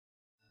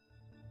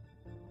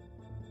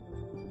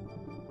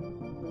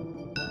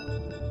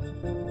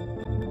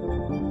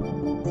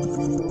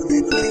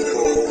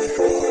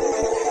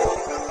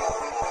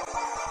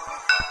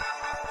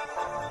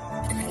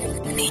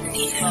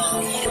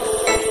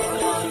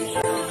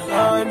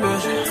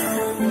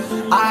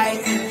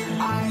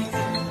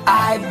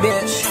I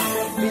bitch.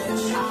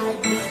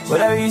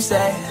 Whatever you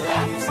say.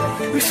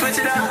 We switch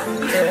it up.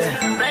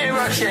 Yeah. Let me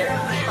rock shit.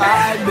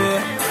 I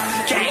bitch.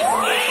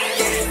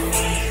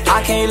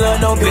 I can't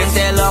love no bitch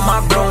that love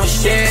my bro and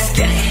shit.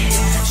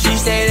 She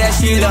say that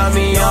she love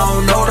me, I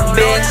don't know the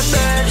bitch.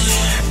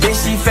 Bitch,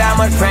 she found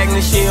my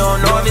pregnant, she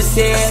don't know if it's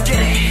it.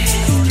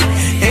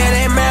 It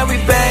ain't Mary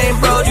Bang,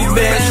 Brody,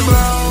 bitch.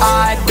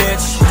 I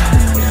bitch.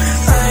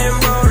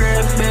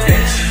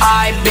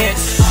 I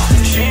bitch.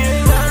 She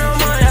ain't got no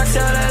money, I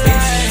tell her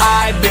like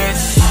I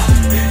bitch.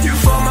 you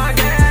for my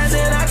gas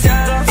and I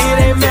tell her It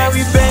ain't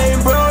Mary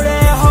Bang, bro,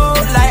 that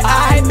hoe like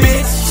I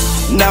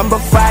bitch. Number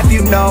 5,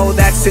 you know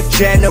that's a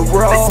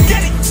general.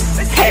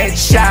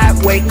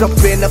 Headshot, wake up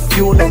in a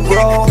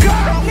funeral.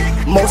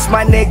 Most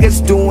my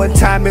niggas doing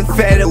time in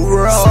federal.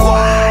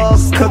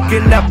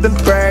 Cooking up them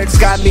birds,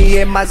 got me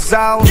in my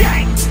zone.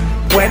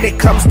 When it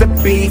comes to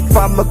beef,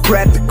 I'ma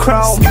grab the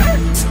chrome.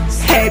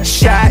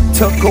 Headshot,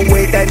 took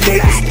away that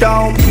nigga's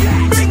dome.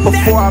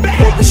 Before I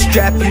pull the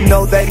strap, you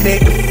know that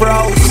nigga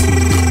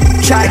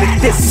froze. Try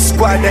to diss the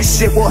squad, that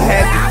shit will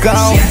have you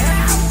go.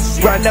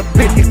 Run up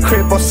in your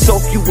crib, I'll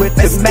soak you with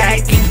the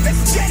Mac.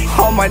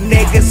 All my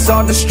niggas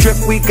on the strip,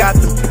 we got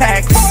the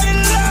packs.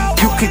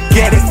 You could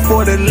get it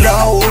for the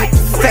low with the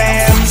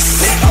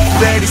fams.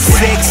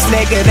 36,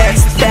 nigga,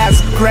 that's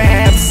 1,000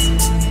 grams.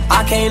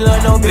 I can't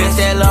love no bitch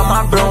that love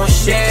my bro and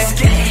shit.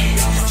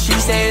 She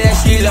say that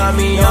she love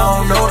me, I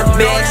don't know the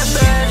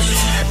bitch.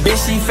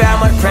 Bitch, she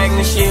found my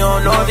pregnant, she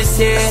don't know if it's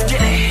it.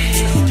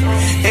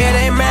 It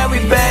ain't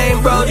Mary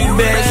Bang, Brody,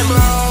 bitch.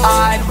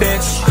 I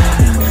bitch.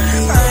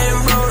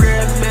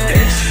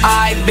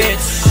 I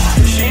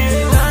bitch. she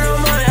ain't got no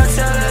money, I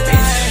tell her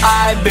like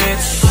I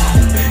bitch.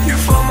 you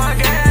for my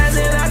gas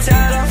and I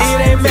tell her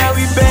It ain't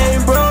Mary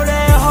Bang, bro,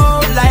 that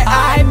hoe like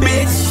I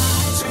bitch.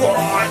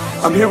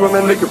 I'm here with my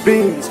nigga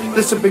Beanz.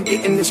 Listen, been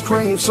eating this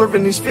cream,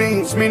 serving these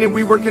fiends, meaning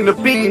we working the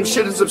beam.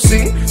 Shit is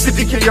obscene.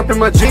 50K up in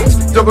my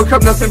jeans, double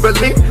cup, nothing but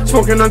lean.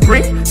 Smoking on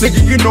green,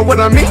 nigga, you know what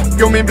I mean.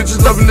 Yo, me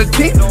bitches loving the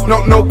team.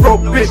 No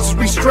broke bitch,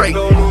 we straight.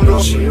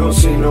 She don't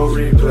see no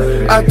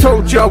replay. I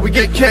told y'all we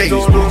get K's.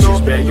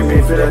 She's begging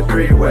me for that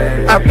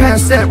 3-way. I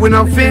pass that when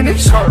I'm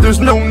finished. There's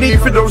no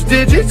need for those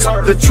digits.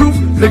 The truth,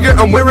 nigga,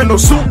 I'm wearing no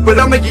suit, but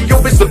I'm making your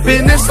bitch the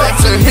business.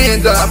 That's a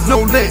handoff,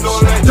 no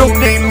lynch. Don't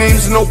name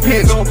names, no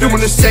pins.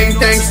 Doing the same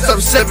thing since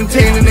I'm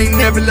 17 and they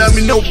never love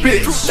me, no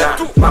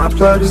bitch. My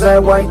plug is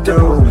that white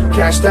dude.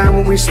 Cash down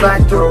when we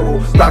slide through.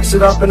 Box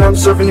it up and I'm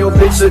serving your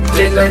bitch a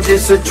dick like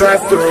it's a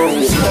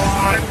drive-through.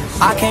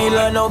 I can't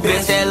love no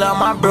bitch that love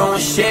my bro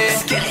and shit.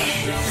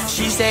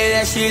 She say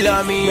that she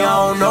love me, I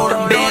don't know the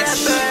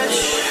bitch.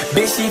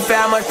 Bitch, she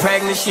found my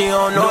pregnant, she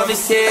don't know if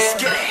it's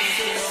it.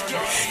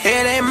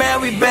 It ain't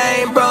Mary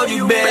Bang, Brody,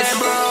 bitch.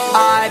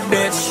 I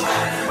bitch.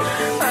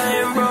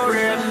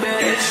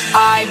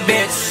 I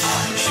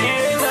bitch. she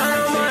ain't got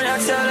no money, I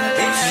tell her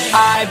like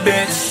I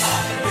bitch.